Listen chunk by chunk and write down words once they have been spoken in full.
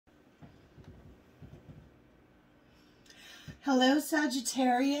Hello,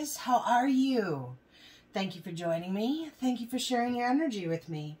 Sagittarius. How are you? Thank you for joining me. Thank you for sharing your energy with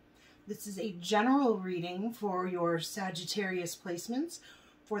me. This is a general reading for your Sagittarius placements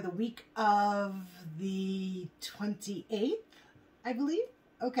for the week of the 28th, I believe.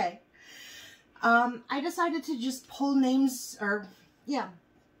 Okay. I decided to just pull names, I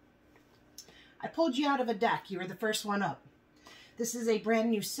pulled you out of a deck. You were the first one up. This is a brand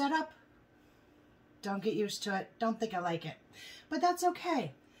new setup. Don't get used to it. Don't think I like it. But that's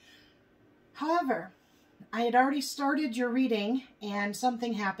okay. However, I had already started your reading and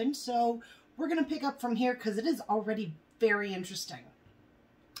something happened. So we're going to pick up from here because it is already very interesting.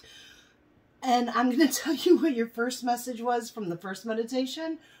 And I'm going to tell you what your first message was from the first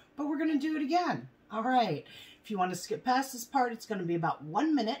meditation, but we're going to do it again. All right. If you want to skip past this part, it's going to be about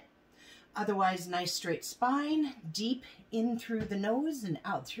 1 minute. Otherwise, nice straight spine, deep in through the nose and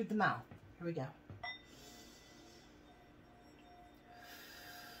out through the mouth. Here we go.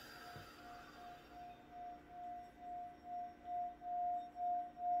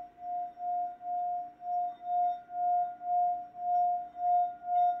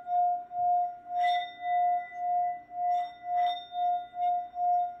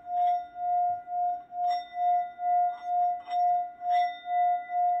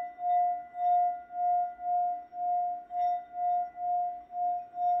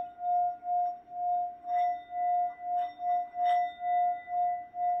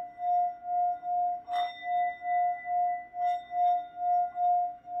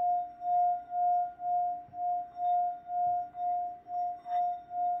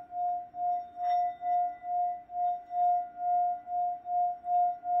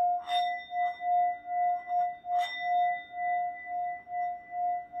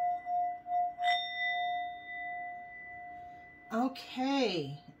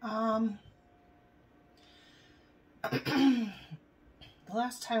 Okay, the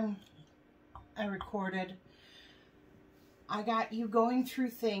last time I recorded, I got you going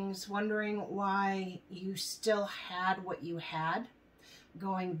through things, wondering why you still had what you had,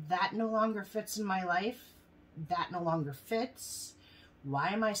 going, that no longer fits in my life, that no longer fits, why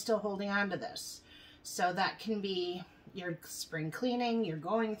am I still holding on to this? So that can be your spring cleaning, you're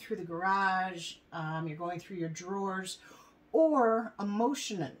going through the garage, you're going through your drawers, or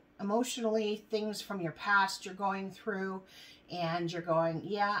emotionally things from your past you're going through and you're going,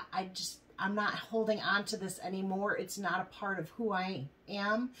 yeah, I'm not holding on to this anymore. It's not a part of who I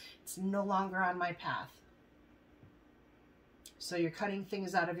am. It's no longer on my path. So you're cutting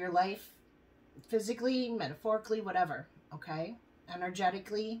things out of your life, physically, metaphorically, whatever, okay?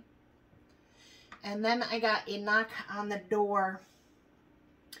 Energetically. And then I got a knock on the door,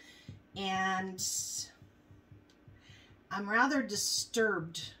 and I'm rather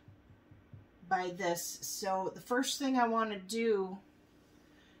disturbed by this. So the first thing I want to do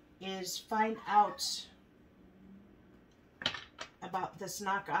is find out about this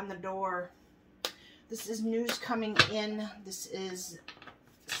knock on the door. This is news coming in. This is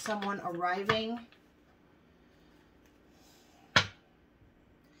someone arriving.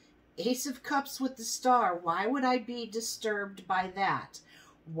 Ace of Cups with the star. Why would I be disturbed by that?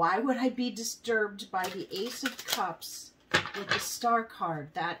 Why would I be disturbed by the Ace of Cups with the star card?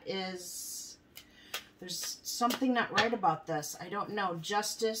 That is, there's something not right about this. I don't know.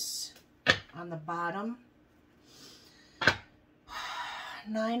 Justice on the bottom.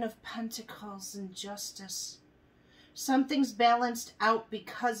 Nine of Pentacles and Justice. Something's balanced out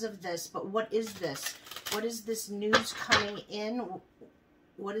because of this, but what is this? What is this news coming in?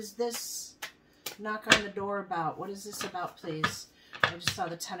 What is this knock on the door about? What is this about, please? I just saw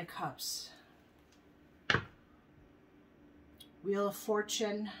the Ten of Cups. Wheel of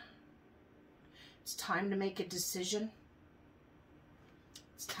Fortune. It's time to make a decision.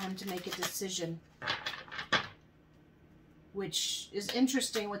 It's time to make a decision. Which is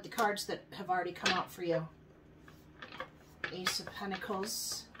interesting with the cards that have already come out for you. Ace of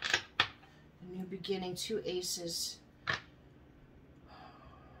Pentacles. A new beginning. Two aces.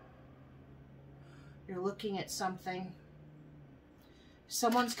 You're looking at something.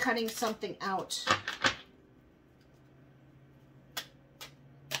 Someone's cutting something out.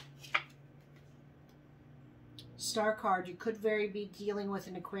 Star card. You could very be dealing with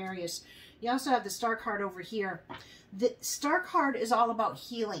an Aquarius. You also have the star card over here. The star card is all about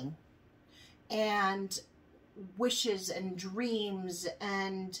healing and wishes and dreams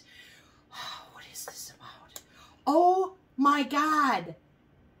and what is this about? Oh my God.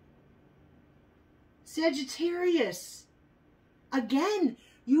 Sagittarius. Again,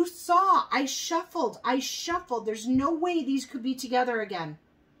 you saw I shuffled. There's no way these could be together again.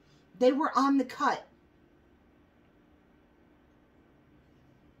 They were on the cut.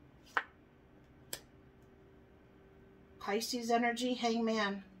 Pisces energy,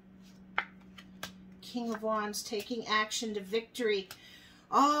 Hangman. King of Wands, taking action to victory.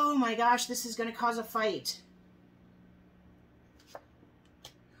 Oh my gosh, this is going to cause a fight.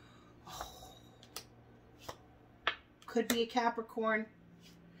 Could be a Capricorn,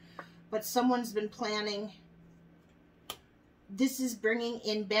 but someone's been planning. This is bringing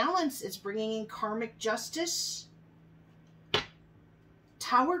in balance. It's bringing in karmic justice.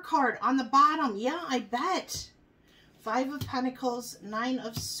 Tower card on the bottom. Yeah, I bet. 5 of Pentacles, 9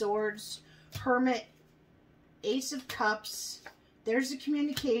 of Swords, Hermit, Ace of Cups. There's the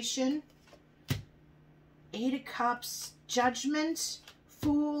communication. 8 of Cups, Judgment,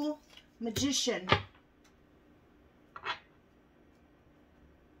 Fool, Magician.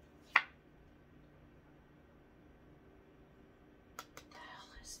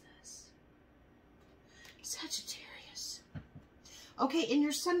 Sagittarius. Okay, in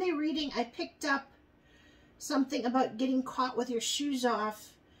your Sunday reading, I picked up something about getting caught with your shoes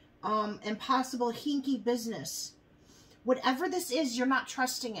off and possible hinky business. Whatever this is, you're not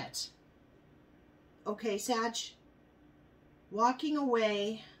trusting it. Okay, Sag? Walking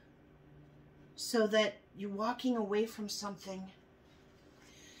away so that you're walking away from something.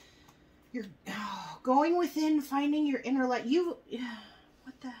 You're going within, finding your inner light.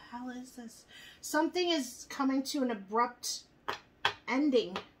 What the hell is this? Something is coming to an abrupt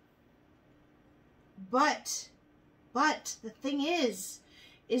ending. But the thing is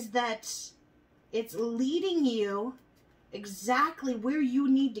that it's leading you exactly where you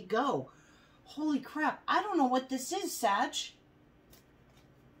need to go. Holy crap. I don't know what this is, Sag.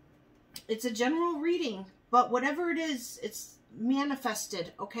 It's a general reading, but whatever it is, it's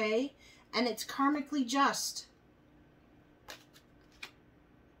manifested, okay? And it's karmically just.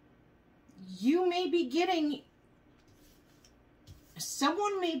 You may be getting,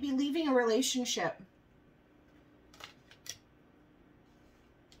 someone may be leaving a relationship.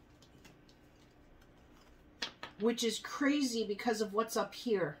 Which is crazy because of what's up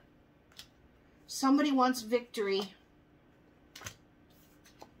here. Somebody wants victory.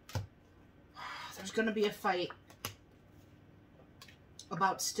 There's going to be a fight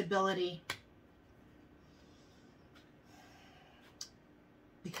about stability.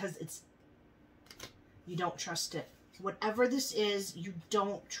 Because you don't trust it. Whatever this is, you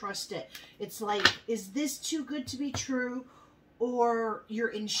don't trust it. It's like, is this too good to be true? Or you're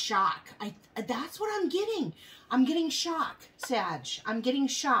in shock. That's what I'm getting. I'm getting shock, Sag. I'm getting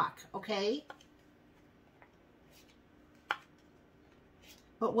shock, okay?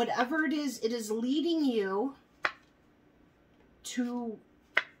 But whatever it is leading you to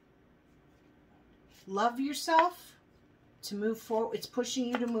love yourself, to move forward. It's pushing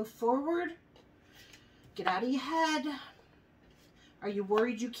you to move forward. Get out of your head. Are you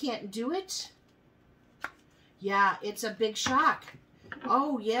worried you can't do it? Yeah, it's a big shock.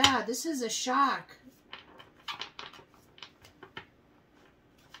 Oh, yeah, this is a shock.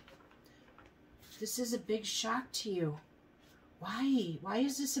 This is a big shock to you. Why? Why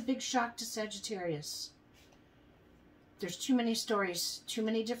is this a big shock to Sagittarius? There's too many stories, too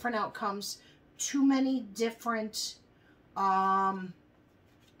many different outcomes, too many different karmas.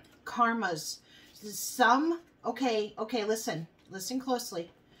 Okay, listen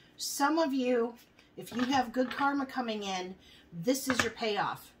closely. Some of you, if you have good karma coming in, this is your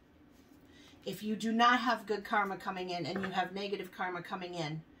payoff. If you do not have good karma coming in and you have negative karma coming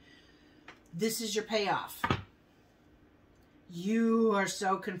in, this is your payoff. You are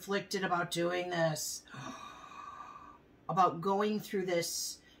so conflicted about doing this, about going through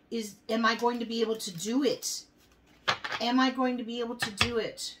this. Am I going to be able to do it? Am I going to be able to do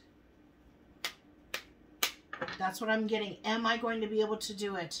it? That's what I'm getting. Am I going to be able to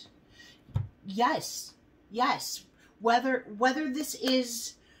do it? Yes. Yes. Whether this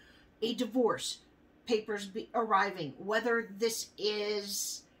is a divorce, papers arriving, whether this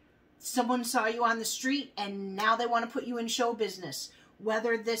is someone saw you on the street and now they want to put you in show business,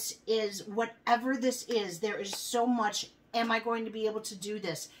 whether this is, whatever this is, there is so much. Am I going to be able to do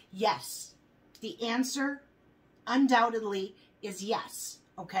this? Yes. The answer undoubtedly is yes.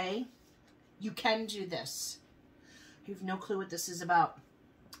 Okay? You can do this. You have no clue what this is about.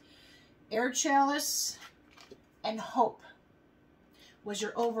 Air chalice and hope was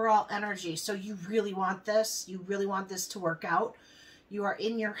your overall energy. So you really want this. You really want this to work out. You are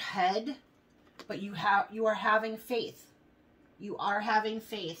in your head, but you are having faith. You are having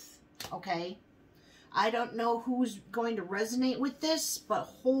faith. Okay? I don't know who's going to resonate with this, but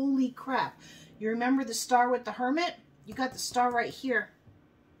holy crap. You remember the star with the hermit? You got the star right here.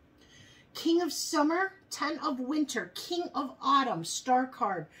 King of Summer, 10 of Winter, King of Autumn, star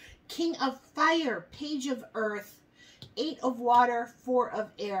card, King of Fire, Page of Earth, 8 of water, 4 of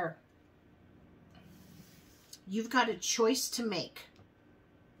air. You've got a choice to make.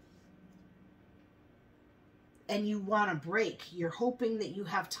 And you want to break. You're hoping that you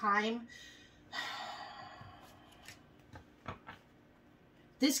have time.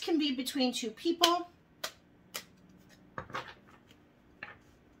 This can be between 2 people.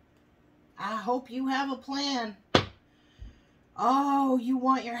 I hope you have a plan. Oh, you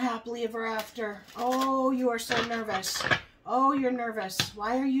want your happily ever after. Oh, you are so nervous. Oh, you're nervous.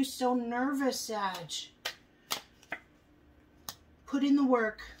 Why are you so nervous, Sag? Put in the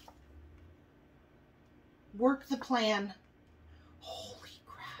work. Work the plan. Holy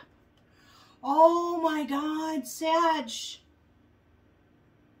crap. Oh my God, Sag.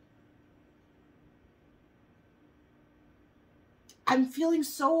 I'm feeling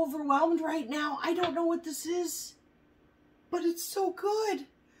so overwhelmed right now. I don't know what this is, but it's so good.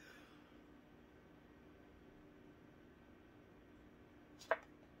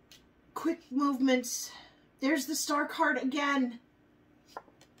 Quick movements. There's the Star card again.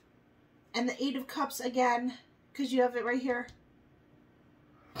 And the 8 of Cups again, because you have it right here.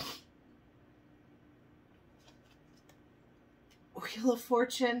 Wheel of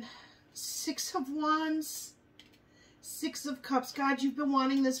Fortune. 6 of Wands. 6 of Cups. God, you've been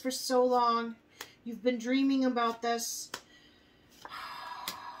wanting this for so long. You've been dreaming about this.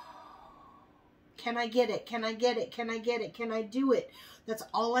 Can I get it? Can I get it? Can I get it? Can I do it? That's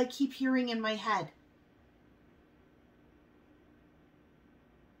all I keep hearing in my head.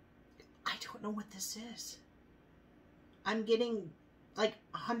 I don't know what this is. I'm getting like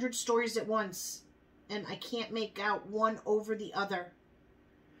 100 stories at once, and I can't make out one over the other.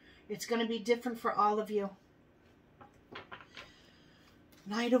 It's going to be different for all of you.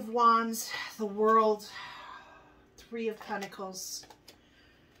 Knight of Wands, the World, 3 of Pentacles.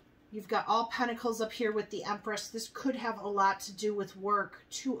 You've got all Pentacles up here with the Empress. This could have a lot to do with work.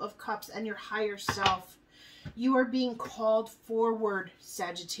 2 of Cups and your higher self. You are being called forward,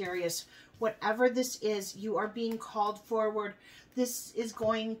 Sagittarius. Whatever this is, you are being called forward. This is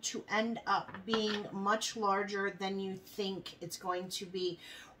going to end up being much larger than you think it's going to be.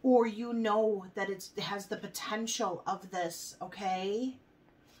 Or you know that it has the potential of this, okay?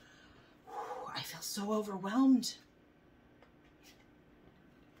 I feel so overwhelmed.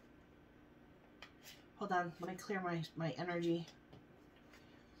 Hold on, let me clear my energy.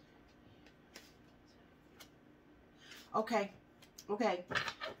 Okay.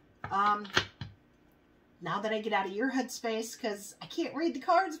 Now that I get out of your headspace, because I can't read the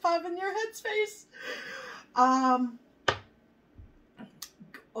cards if I'm in your headspace.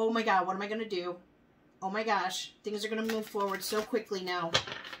 Oh my God, what am I going to do? Oh my gosh, things are going to move forward so quickly now.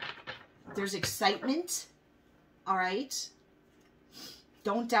 There's excitement. All right.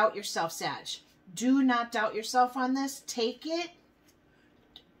 Don't doubt yourself, Sag. Do not doubt yourself on this. Take it.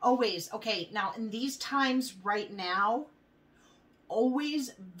 Always. Okay, now in these times right now,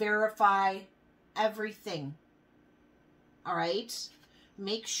 always verify everything. All right?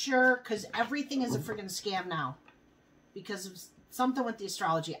 Make sure, because everything is a friggin' scam now. Because of something with the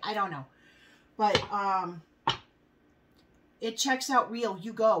astrology. I don't know. But it checks out real.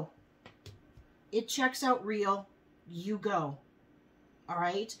 You go. It checks out real. You go. All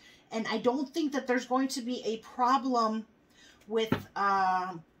right? And I don't think that there's going to be a problem with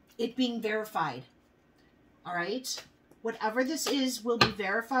it being verified. All right? Whatever this is will be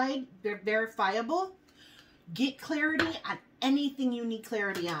verified, verifiable. Get clarity on anything you need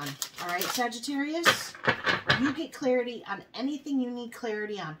clarity on. All right, Sagittarius? You get clarity on anything you need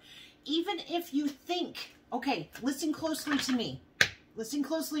clarity on. Even if you think, okay, listen closely to me. Listen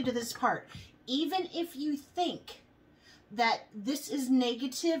closely to this part. Even if you think that this is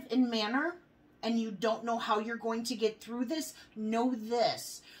negative in manner and you don't know how you're going to get through this, know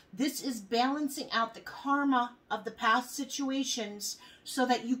this. This is balancing out the karma of the past situations so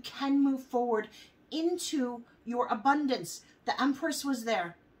that you can move forward into your abundance. The Empress was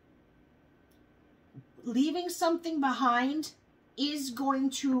there. Leaving something behind is going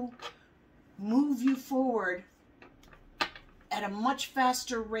to move you forward at a much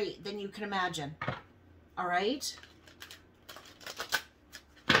faster rate than you can imagine. All right?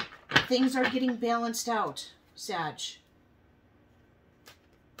 Things are getting balanced out, Sag.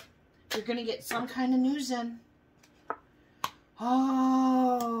 You're going to get some kind of news in.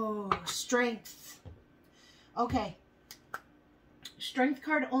 Oh, strength. Okay. Strength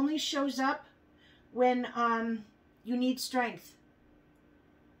card only shows up when you need strength.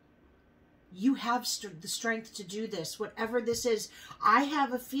 You have the strength to do this, whatever this is. I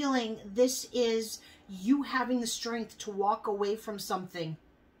have a feeling this is you having the strength to walk away from something.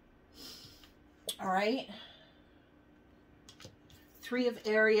 All right? Three of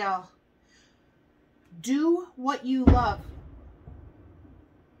Ariel. Do what you love.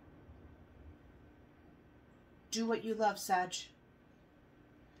 Do what you love, Sag.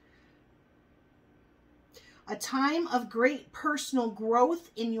 A time of great personal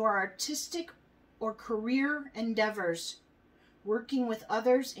growth in your artistic or career endeavors. Working with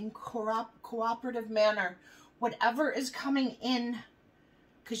others in cooperative manner. Whatever is coming in,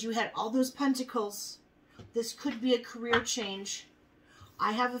 because you had all those pentacles, this could be a career change.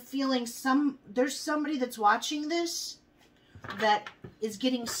 I have a feeling there's somebody that's watching this that is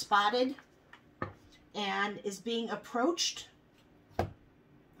getting spotted and is being approached.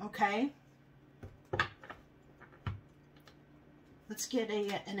 Okay. Let's get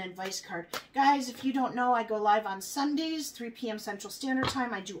an advice card. Guys, if you don't know, I go live on Sundays, 3 p.m. Central Standard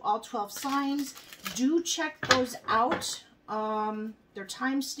Time. I do all 12 signs. Do check those out. They're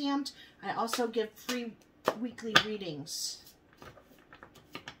time-stamped. I also give free weekly readings,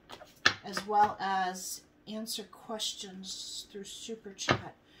 as well as answer questions through Super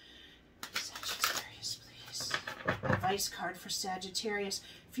Chat. Sagittarius, please. Advice card for Sagittarius.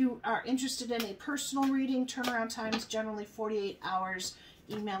 If you are interested in a personal reading, turnaround time is generally 48 hours.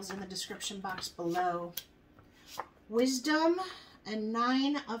 Emails in the description box below. Wisdom and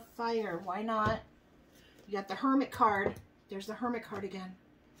 9 of Fire. Why not? You got the Hermit card. There's the Hermit card again.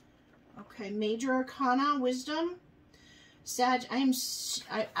 Okay, Major Arcana, Wisdom. Sag, I've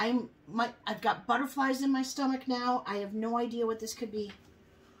got butterflies in my stomach now. I have no idea what this could be.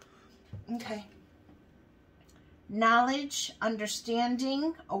 Okay. Knowledge,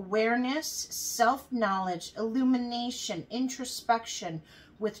 understanding, awareness, self-knowledge, illumination, introspection,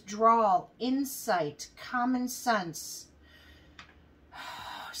 withdrawal, insight, common sense.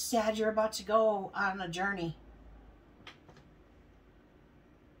 Sag, you're about to go on a journey.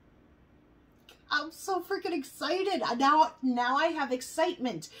 I'm so freaking excited. Now I have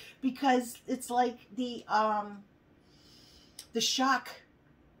excitement because it's like the shock.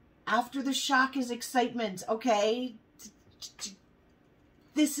 After the shock is excitement. Okay.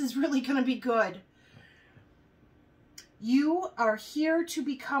 This is really going to be good. You are here to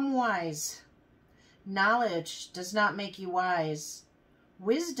become wise. Knowledge does not make you wise.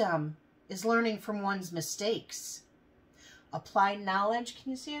 Wisdom is learning from one's mistakes. Applied knowledge.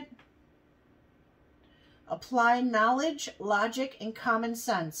 Can you see it? Apply knowledge, logic, and common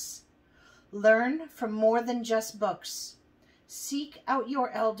sense. Learn from more than just books. Seek out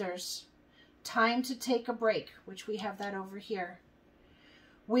your elders. Time to take a break, which we have that over here.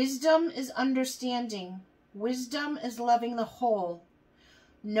 Wisdom is understanding. Wisdom is loving the whole.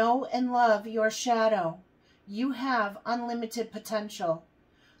 Know and love your shadow. You have unlimited potential.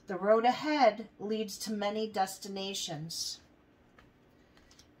 The road ahead leads to many destinations.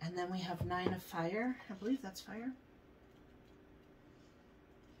 And then we have 9 of Fire. I believe that's fire.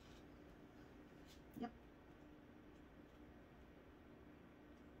 Yep.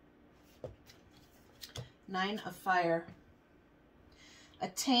 Nine of Fire.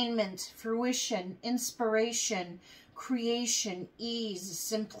 Attainment, fruition, inspiration, creation, ease,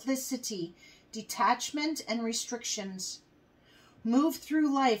 simplicity, detachment, and restrictions. Move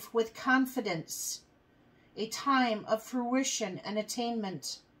through life with confidence. A time of fruition and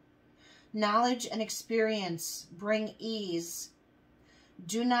attainment. Knowledge and experience bring ease.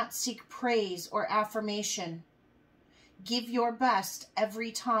 Do not seek praise or affirmation. Give your best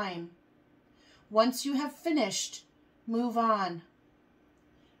every time. Once you have finished, move on.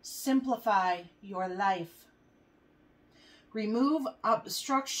 Simplify your life. Remove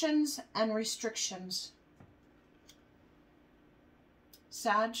obstructions and restrictions.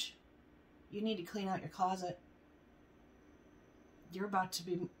 Sag, you need to clean out your closet. You're about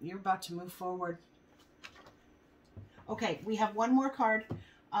to move forward. Okay, we have one more card.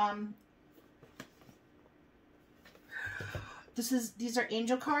 These are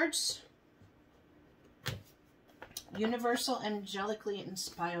angel cards. Universal, angelically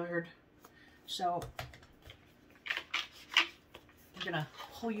inspired. So I'm gonna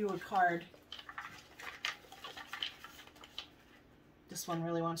pull you a card. This one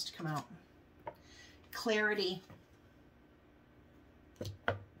really wants to come out. Clarity.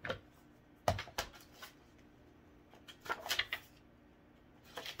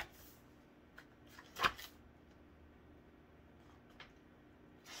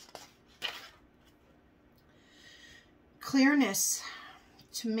 Clearness,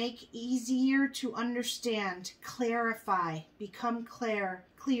 to make easier to understand, clarify, become clear,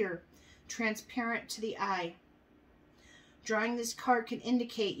 transparent to the eye. Drawing this card can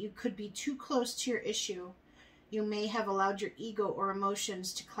indicate you could be too close to your issue. You may have allowed your ego or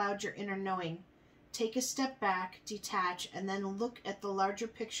emotions to cloud your inner knowing. take a step back, detach, and then look at the larger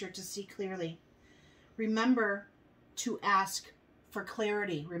picture to see clearly. Remember to ask for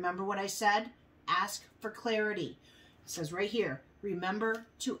clarity. Remember what I said? Ask for clarity. It says right here, remember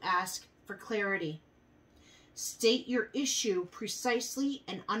to ask for clarity. State your issue precisely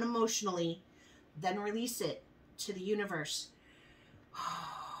and unemotionally, then release it to the universe.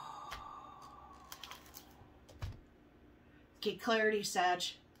 Get clarity, Sag.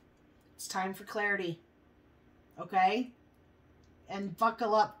 It's time for clarity. Okay? And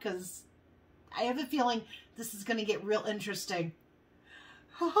buckle up, because I have a feeling this is going to get real interesting.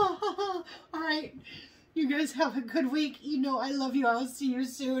 All right. You guys have a good week. You know I love you. I'll see you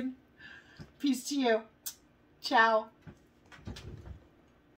soon. Peace to you. Ciao.